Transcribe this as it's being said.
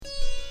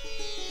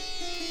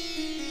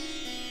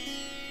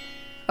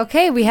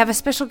Okay, we have a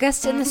special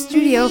guest in the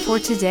studio for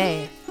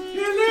today.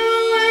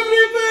 Hello,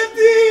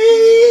 everybody!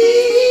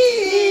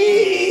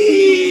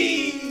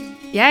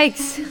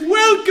 Yikes.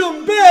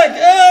 Welcome back,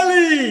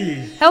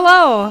 Allie!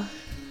 Hello.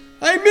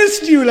 I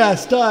missed you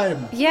last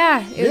time.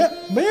 Yeah.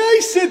 May I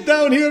sit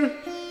down here?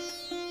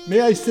 May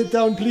I sit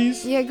down,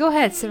 please? Yeah, go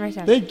ahead. Sit right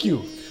down. Thank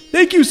you.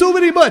 Thank you so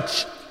very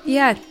much.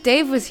 Yeah,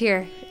 Dave was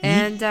here,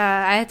 and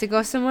I had to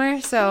go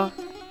somewhere, so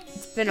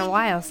it's been a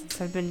while since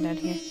I've been down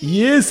here.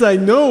 Yes, I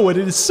know, and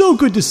it is so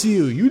good to see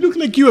you. You look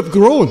like you have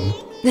grown.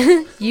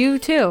 You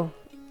too.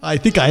 I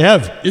think I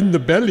have, in the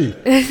belly.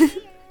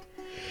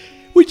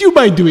 Would you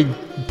mind doing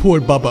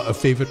poor Baba a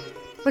favor?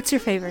 What's your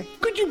favorite?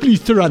 Could you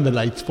please turn on the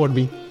lights for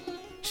me?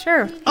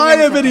 Sure. I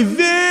have a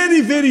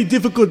very, very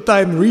difficult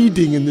time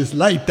reading in this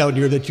light down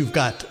here that you've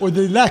got, or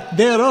the lack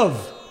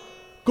thereof.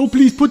 Go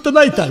please put the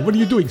light on. What are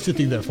you doing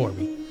sitting there for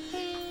me?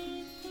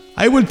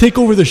 I will take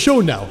over the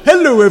show now.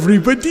 Hello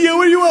everybody, how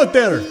are you out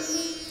there?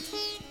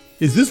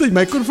 Is this a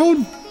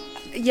microphone?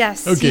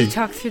 Yes, Okay. you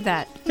talk through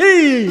that.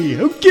 Hey,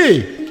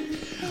 okay.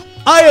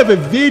 I have a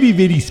very,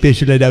 very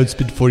special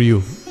announcement for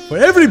you. For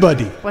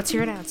everybody. What's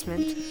your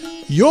announcement?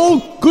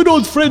 Your good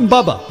old friend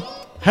Baba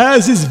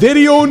has his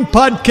very own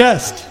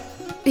podcast.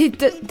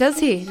 Does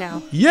he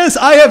now? Yes,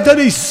 I have done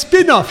a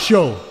spin-off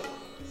show.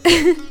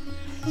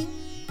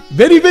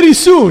 Very, very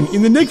soon,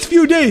 in the next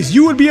few days,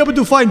 you will be able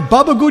to find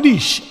Baba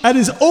Gonesh at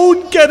his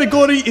own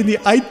category in the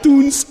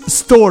iTunes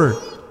store.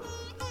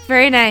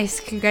 Very nice.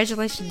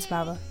 Congratulations,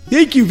 Baba.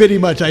 Thank you very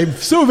much. I am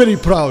so very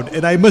proud,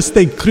 and I must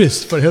thank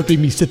Chris for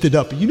helping me set it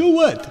up. You know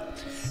what?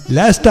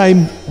 Last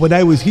time when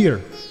I was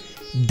here,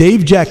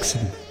 Dave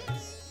Jackson,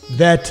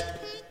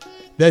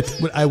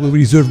 I will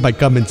reserve my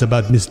comments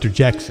about Mr.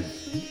 Jackson.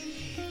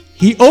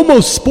 He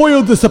almost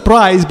spoiled the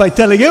surprise by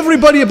telling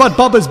everybody about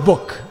Baba's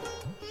book.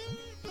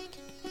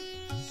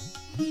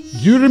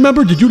 Do you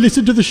remember? Did you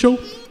listen to the show?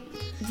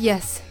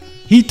 Yes.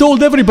 He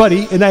told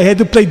everybody, and I had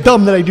to play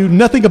dumb that I knew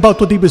nothing about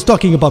what he was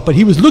talking about, but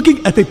he was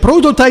looking at a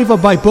prototype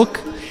of my book.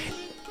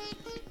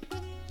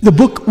 The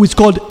book was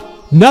called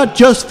Not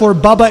Just for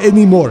Baba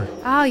Anymore.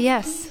 Oh,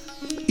 yes.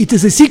 It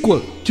is a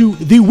sequel to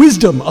The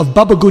Wisdom of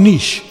Baba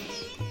Gonesh.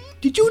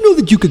 Did you know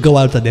that you could go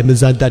out on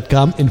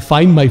Amazon.com and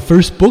find my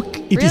first book?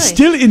 It Really? is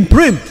still in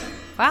print.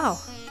 Wow.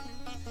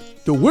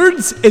 The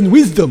Words and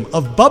Wisdom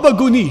of Baba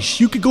Gonesh.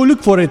 You could go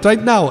look for it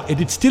right now,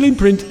 and it's still in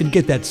print, and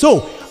get that.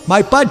 So,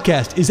 my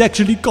podcast is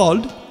actually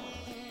called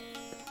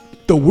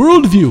The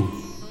Worldview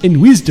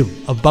and Wisdom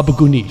of Baba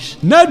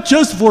Gonesh. Not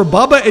just for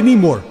Baba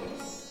anymore.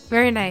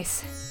 Very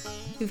nice.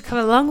 You've come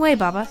a long way,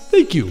 Baba.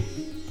 Thank you.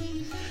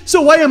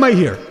 So why am I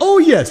here? Oh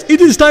yes,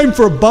 it is time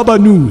for Baba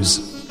News.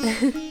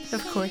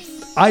 Of course.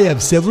 I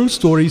have several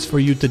stories for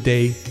you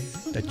today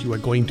that you are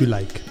going to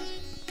like.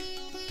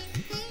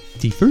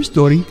 The first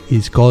story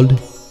is called,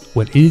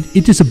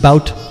 it is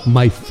about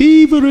my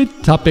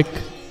favorite topic,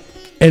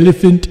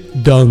 elephant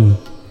dung.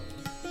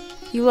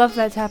 You love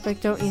that topic,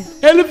 don't you?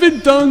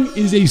 Elephant dung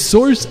is a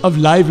source of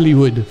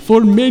livelihood for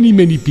many,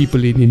 many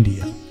people in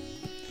India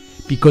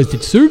because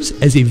it serves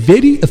as a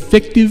very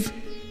effective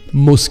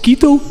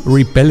mosquito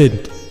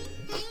repellent.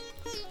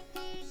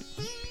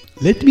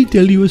 Let me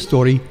tell you a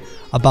story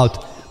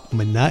about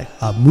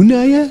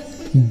Munaya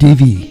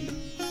Devi.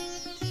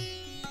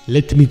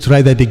 Let me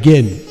try that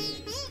again.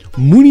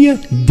 Munia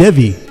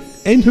Devi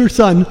and her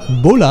son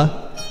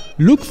Bola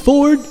look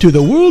forward to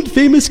the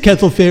world-famous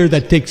cattle fair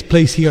that takes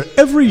place here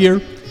every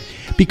year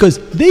because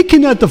they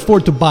cannot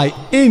afford to buy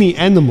any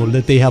animal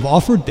that they have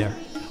offered there.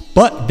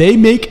 But they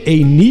make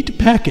a neat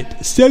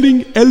packet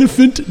selling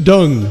elephant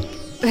dung.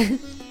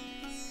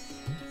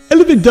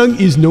 Elephant dung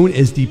is known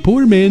as the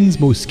poor man's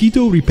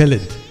mosquito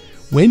repellent.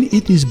 When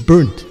it is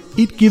burnt,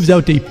 it gives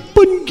out a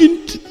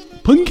pungent...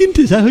 Pungent?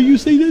 Is that how you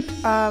say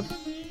that?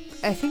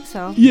 I think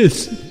so.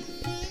 Yes.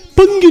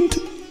 Pungent.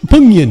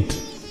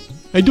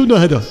 I don't know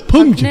how to...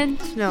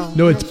 Pungent?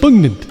 No, it's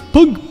pungent.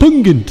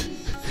 Pungent.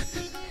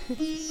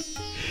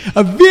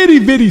 A very,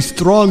 very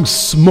strong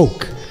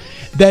smoke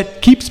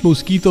that keeps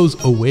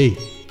mosquitoes away.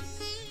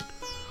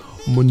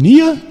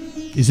 Munia?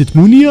 Is it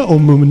Munia or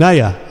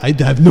Munaya? I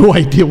have no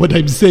idea what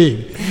I'm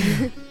saying.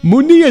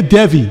 Munia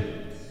Devi,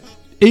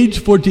 age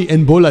 40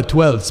 and Bola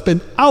 12,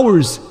 spent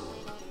hours,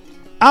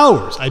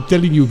 I'm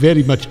telling you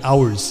very much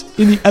hours,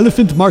 in the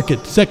elephant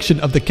market section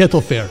of the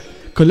cattle fair,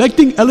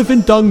 collecting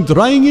elephant dung,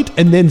 drying it,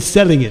 and then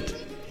selling it.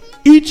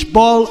 Each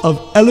ball of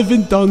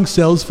elephant dung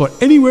sells for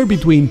anywhere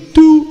between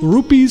 2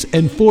 rupees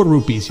and 4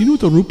 rupees. You know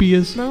what a rupee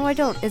is? No, I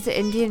don't. Is it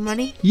Indian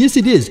money? Yes,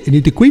 it is, and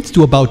it equates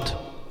to about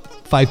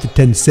 5 to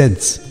 10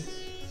 cents.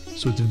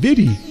 So it's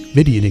very,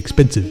 very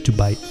inexpensive to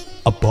buy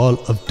a ball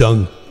of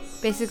dung.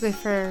 Basically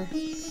for,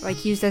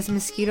 used as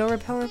mosquito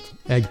repellent?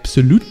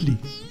 Absolutely.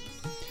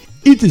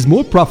 It is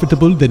more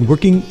profitable than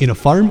working in a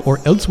farm or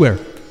elsewhere,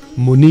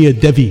 Munia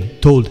Devi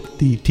told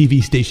the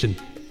TV station.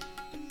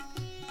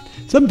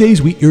 Some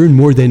days we earn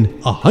more than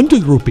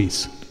 100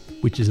 rupees,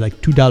 which is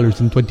like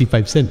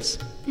 $2.25.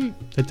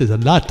 That is a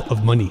lot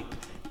of money.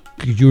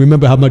 You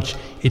remember how much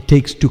it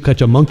takes to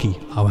catch a monkey?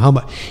 How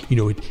much?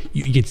 You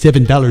get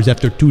 $7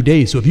 after 2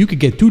 days. So if you could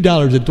get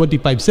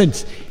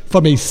 $2.25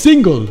 from a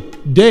single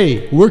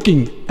day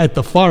working at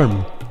the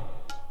farm,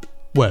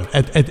 well,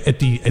 at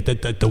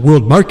the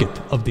world market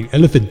of the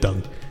elephant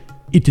dung,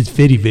 it is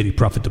very, very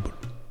profitable.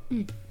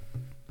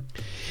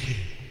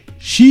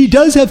 She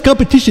does have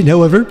competition,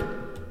 however.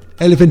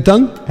 Elephant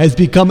dung has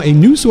become a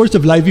new source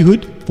of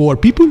livelihood for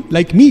people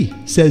like me,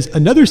 says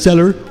another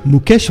seller,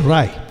 Mukesh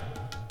Rai.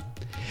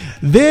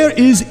 There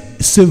is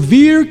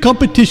severe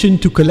competition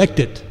to collect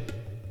it.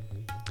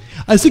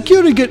 A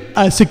security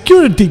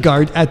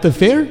guard at the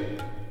fair,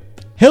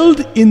 held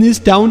in this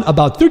town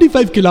about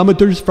 35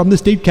 kilometers from the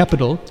state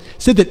capital,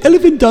 said that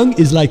elephant dung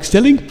is like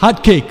selling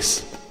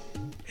hotcakes.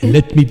 And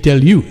let me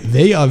tell you,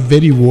 they are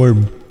very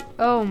warm.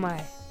 Oh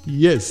my.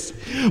 Yes.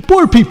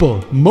 Poor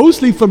people,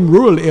 mostly from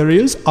rural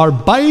areas, are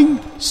buying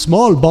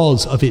small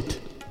balls of it.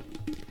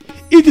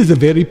 It is a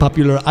very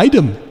popular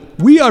item.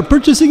 We are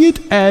purchasing it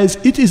as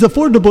it is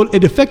affordable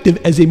and effective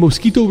as a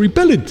mosquito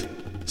repellent,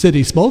 said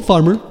a small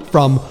farmer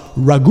from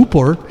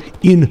Raghupur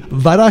in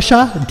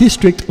Varasha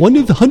district, one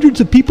of the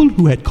hundreds of people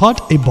who had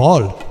caught a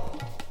ball.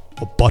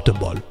 Or bought a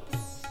ball.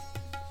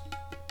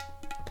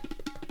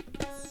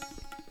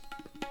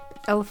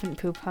 Elephant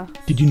poop, huh?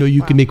 Did you know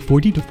you can make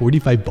 40 to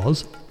 45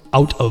 balls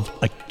out of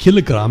a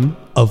kilogram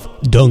of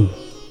dung?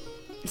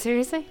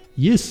 Seriously?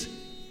 Yes.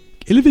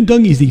 Elephant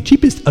dung is the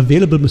cheapest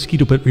available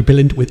mosquito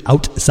repellent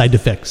without side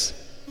effects.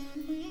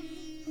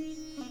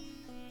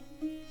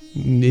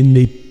 And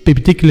they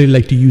particularly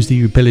like to use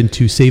the repellent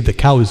to save the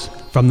cows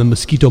from the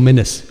mosquito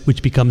menace,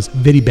 which becomes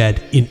very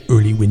bad in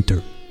early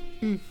winter.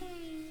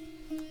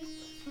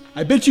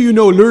 I bet you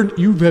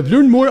you have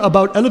learned more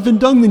about elephant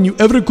dung than you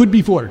ever could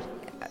before.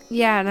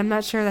 Yeah, and I'm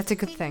not sure that's a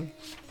good thing.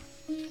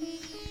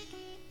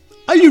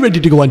 Are you ready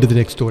to go on to the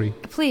next story?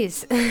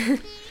 Please.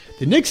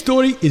 The next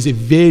story is a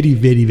very,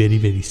 very, very,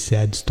 very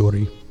sad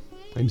story.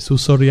 I'm so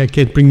sorry I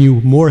can't bring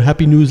you more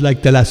happy news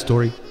like the last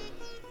story.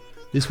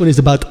 This one is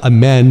about a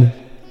man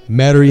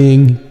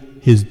marrying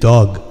his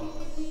dog.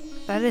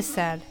 That is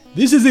sad.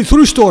 This is a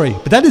true story,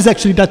 but that is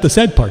actually not the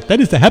sad part. That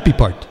is the happy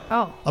part.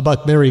 Oh.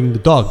 About marrying the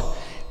dog.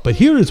 But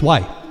here is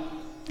why.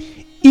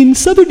 In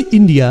southern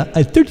India,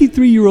 a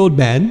 33-year-old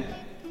man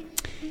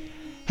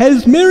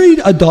has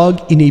married a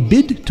dog in a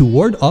bid to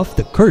ward off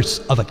the curse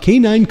of a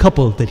canine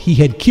couple that he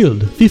had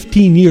killed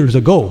 15 years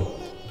ago.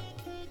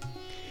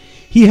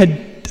 He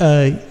had,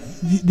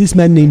 this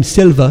man named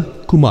Selva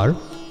Kumar,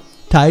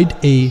 tied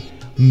a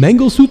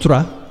Mangal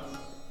Sutra.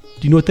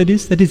 Do you know what that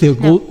is? That is a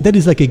gold, that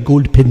is like a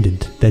gold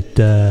pendant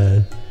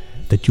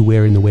that you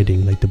wear in the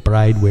wedding. Like the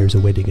bride wears a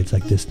wedding. It's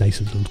like this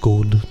nice little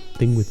gold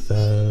thing with,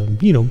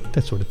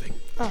 that sort of thing.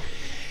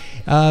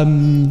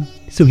 Oh.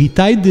 So he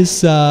tied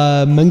this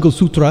Mangal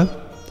Sutra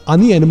on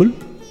the animal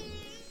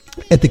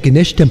at the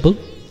Ganesh temple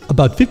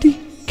about 50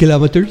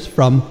 kilometers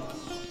from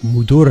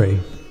Madurai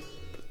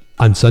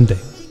on Sunday.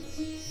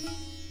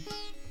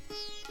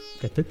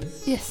 Got that?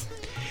 Yes.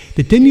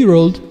 The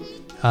 10-year-old,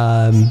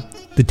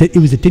 it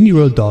was a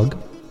 10-year-old dog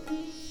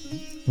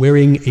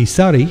wearing a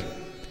sari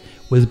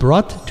was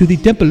brought to the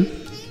temple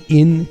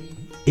in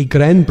a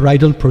grand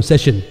bridal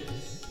procession.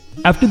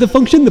 After the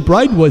function, the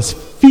bride was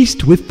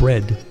feasted with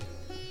bread.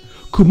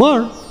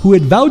 Kumar, who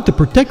had vowed to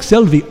protect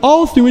Selvi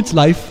all through its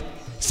life,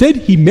 said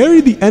he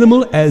married the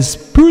animal as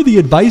per the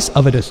advice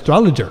of an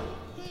astrologer.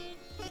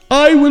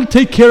 "I will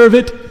take care of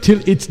it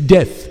till its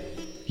death,"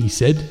 he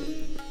said.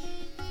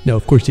 Now,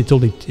 of course, it's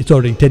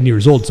already 10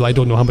 years old, so I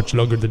don't know how much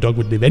longer the dog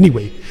would live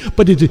anyway.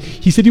 But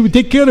he said he would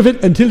take care of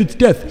it until its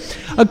death.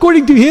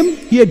 According to him,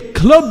 he had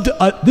clubbed...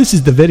 this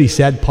is the very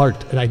sad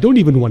part, and I don't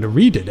even want to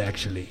read it,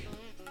 actually.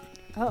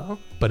 Oh.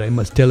 But I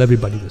must tell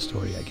everybody the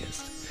story, I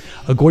guess.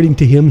 According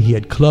to him, he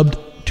had clubbed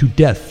to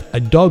death a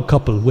dog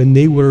couple when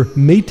they were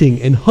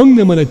mating and hung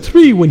them on a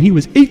tree when he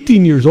was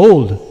 18 years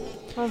old.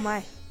 Oh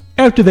my.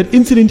 After that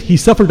incident, he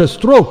suffered a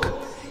stroke.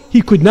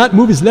 He could not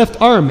move his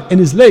left arm and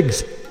his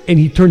legs, and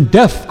he turned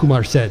deaf,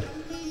 Kumar said.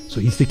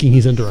 So he's thinking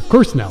he's under a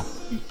curse now.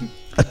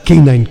 A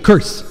canine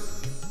curse.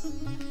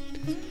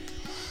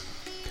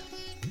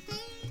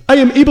 "I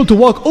am able to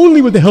walk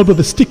only with the help of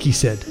a stick," he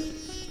said.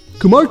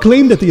 Kumar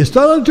claimed that the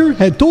astrologer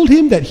had told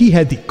him that he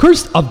had the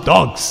curse of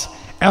dogs.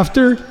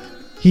 After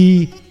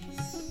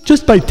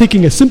just by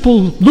taking a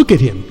simple look at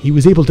him, he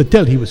was able to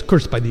tell he was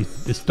cursed by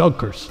this dog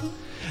curse.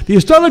 The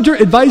astrologer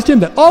advised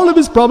him that all of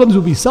his problems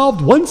would be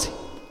solved once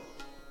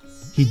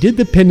he did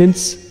the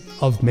penance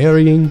of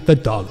marrying the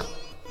dog.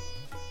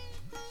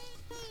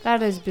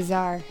 That is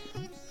bizarre.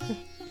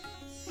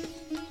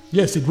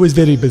 Yes, it was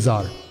very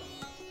bizarre.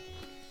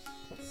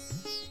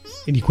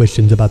 Any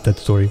questions about that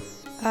story?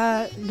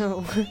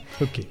 No.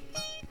 Okay.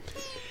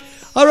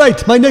 All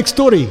right, my next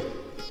story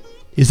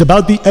is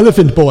about the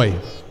elephant boy.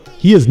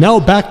 He is now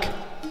back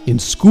in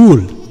school.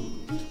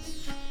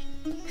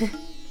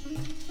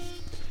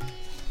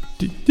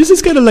 This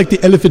is kind of like the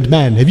Elephant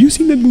Man. Have you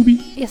seen that movie?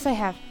 Yes, I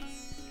have.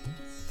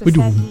 It's a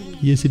sad movie.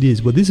 Yes, it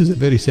is. Well, this is a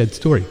very sad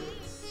story.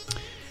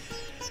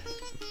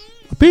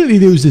 Apparently,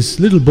 there was this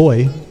little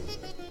boy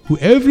who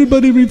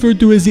everybody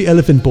referred to as the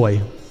Elephant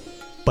Boy.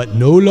 But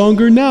no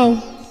longer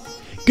now.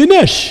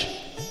 Ganesh,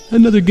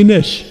 another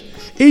Ganesh,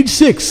 age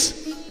 6,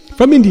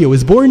 from India,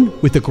 was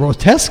born with a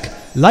grotesque,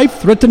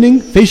 life-threatening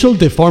facial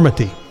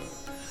deformity.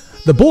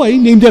 The boy,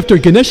 named after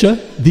Ganesha,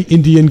 the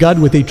Indian god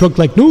with a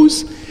trunk-like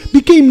nose,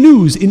 became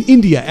news in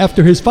India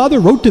after his father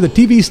wrote to the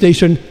TV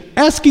station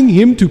asking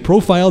him to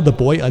profile the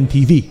boy on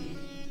TV.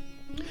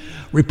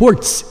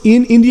 Reports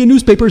in Indian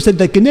newspapers said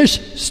that Ganesh,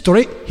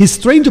 his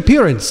strange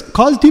appearance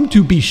caused him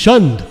to be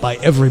shunned by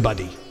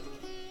everybody.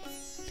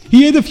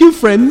 He had a few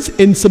friends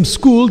and some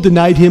school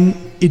denied him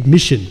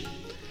admission.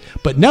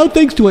 But now,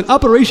 thanks to an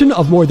operation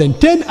of more than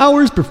 10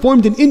 hours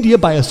performed in India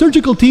by a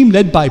surgical team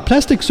led by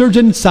plastic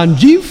surgeon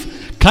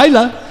Sanjeev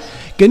Kaila,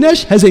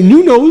 Ganesh has a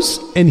new nose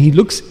and he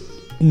looks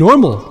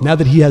normal now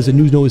that he has a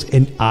new nose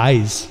and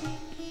eyes.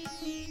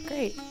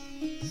 Great.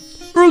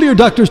 Earlier,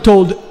 doctors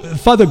told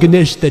Father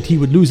Ganesh that he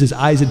would lose his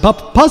eyes and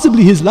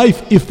possibly his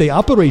life if they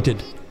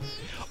operated.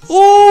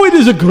 Oh, it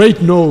is a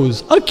great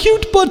nose, a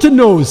cute button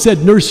nose,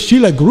 said Nurse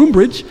Sheila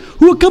Groombridge,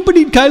 who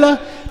accompanied Kaila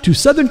to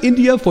southern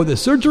India for the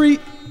surgery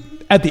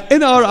at the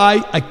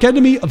NRI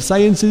Academy of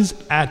Sciences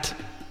at,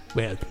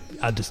 well,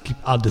 I'll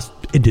just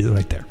end it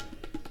right there.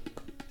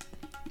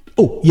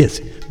 Oh, yes,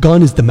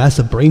 gone is the mass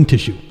of brain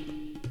tissue,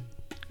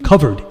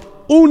 covered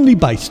only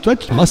by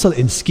stretched muscle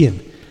and skin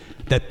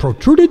that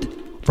protruded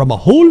from a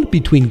hole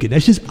between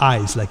Ganesh's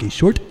eyes like a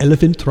short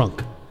elephant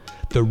trunk.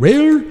 The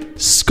rare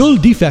skull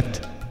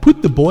defect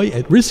put the boy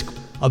at risk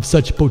of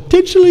such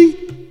potentially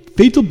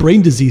fatal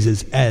brain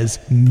diseases as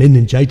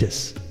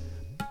meningitis.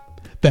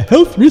 The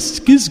health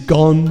risk is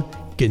gone.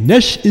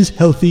 Ganesh is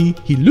healthy,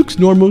 he looks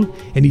normal,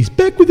 and he's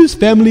back with his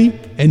family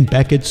and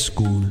back at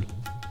school.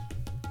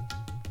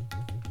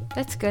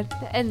 That's good.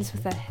 That ends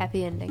with a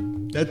happy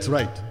ending. That's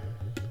right.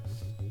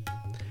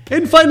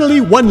 And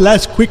finally, one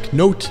last quick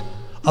note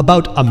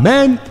about a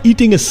man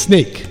eating a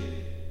snake.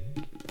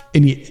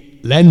 And he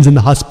lands in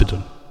the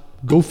hospital.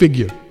 Go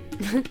figure.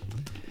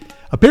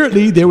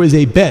 Apparently, there was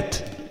a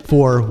bet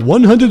for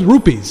 100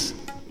 rupees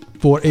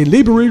for a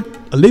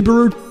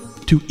laborer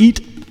to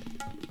eat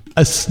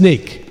a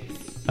snake.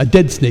 A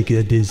dead snake,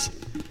 that is.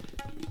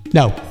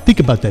 Now, think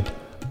about that.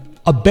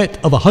 A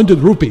bet of 100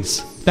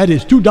 rupees. That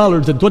is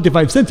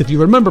 $2.25, if you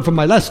remember from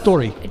my last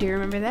story. Do you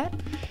remember that?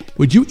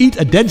 Would you eat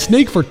a dead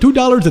snake for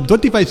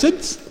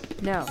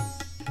 $2.25? No.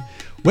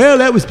 Well,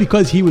 that was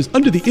because he was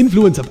under the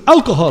influence of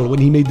alcohol when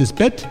he made this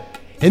bet,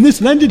 and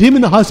this landed him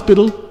in the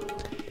hospital.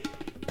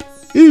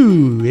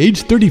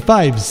 Age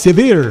 35,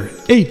 severe,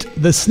 ate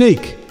the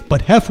snake,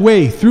 but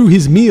halfway through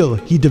his meal,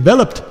 he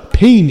developed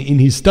pain in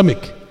his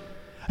stomach.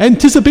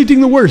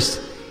 Anticipating the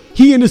worst,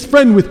 he and his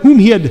friend with whom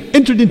he had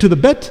entered into the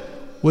bet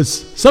was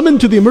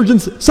summoned the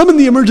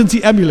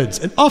emergency ambulance,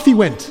 and off he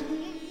went.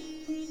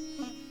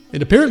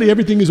 And apparently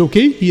everything is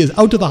okay. He is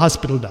out of the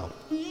hospital now.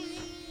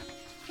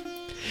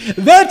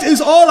 That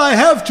is all I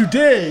have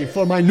today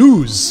for my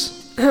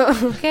news.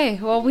 Okay,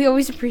 well, we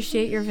always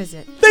appreciate your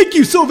visit. Thank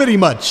you so very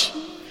much.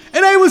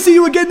 And I will see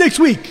you again next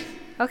week.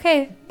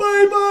 Okay.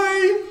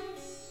 Bye-bye.